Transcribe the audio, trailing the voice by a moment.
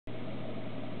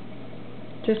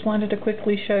Just wanted to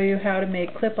quickly show you how to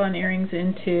make clip-on earrings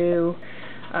into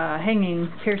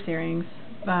hanging pierce earrings.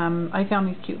 I found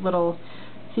these cute little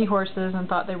seahorses and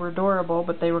thought they were adorable,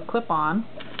 but they were clip-on.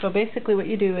 So basically what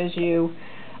you do is you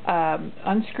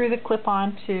unscrew the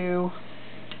clip-on to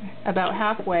about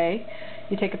halfway.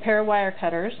 You take a pair of wire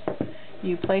cutters,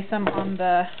 you place them on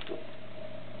the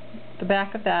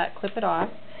back of that, clip it off,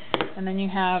 and then you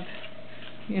have,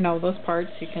 you know, those parts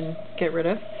you can get rid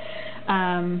of.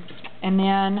 And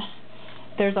then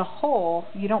there's a hole.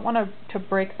 You don't want to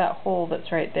break that hole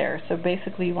that's right there. So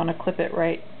basically you want to clip it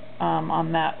right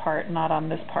on that part, not on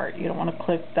this part. You don't want to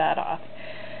clip that off.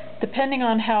 Depending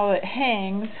on how it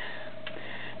hangs,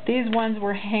 these ones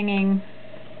were hanging,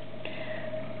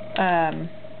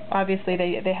 obviously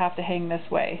they have to hang this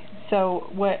way. So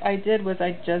what I did was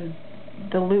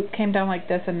the loop came down like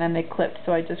this and then they clipped.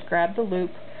 So I just grabbed the loop,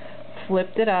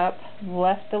 flipped it up,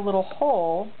 left a little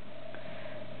hole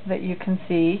that you can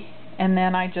see, and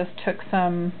then I just took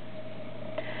some,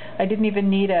 I didn't even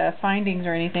need findings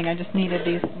or anything, I just needed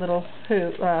these little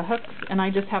hooks, and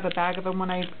I just have a bag of them. When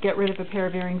I get rid of a pair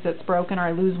of earrings that's broken or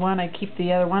I lose one, I keep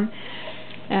the other one,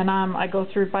 and I go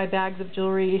through buy bags of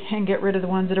jewelry and get rid of the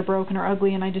ones that are broken or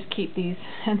ugly, and I just keep these.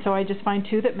 And so I just find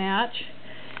two that match,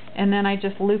 and then I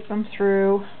just loop them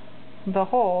through the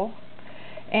hole.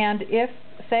 And if,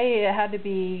 say it had to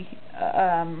be,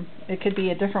 it could be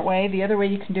a different way. The other way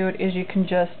you can do it is you can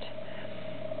just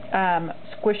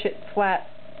squish it flat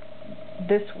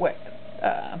this way,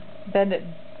 bend it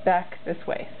back this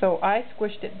way. So I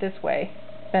squished it this way,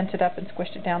 bent it up and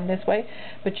squished it down this way,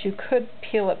 but you could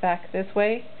peel it back this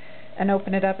way and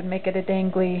open it up and make it a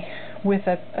dangly with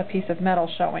a piece of metal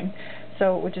showing.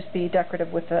 So it would just be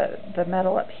decorative with the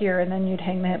metal up here, and then you'd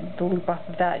hang the loop off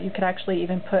of that. You could actually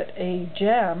even put a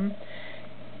gem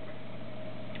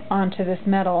onto this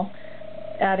metal,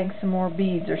 adding some more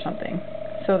beads or something,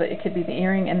 so that it could be the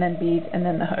earring and then beads and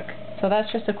then the hook. So that's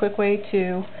just a quick way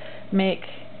to make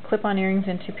clip-on earrings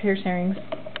into pierce earrings.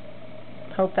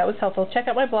 Hope that was helpful. Check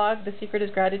out my blog,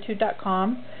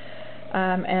 thesecretisgratitude.com,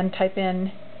 and type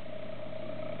in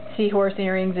seahorse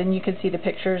earrings and you can see the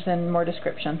pictures and more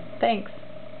description. Thanks.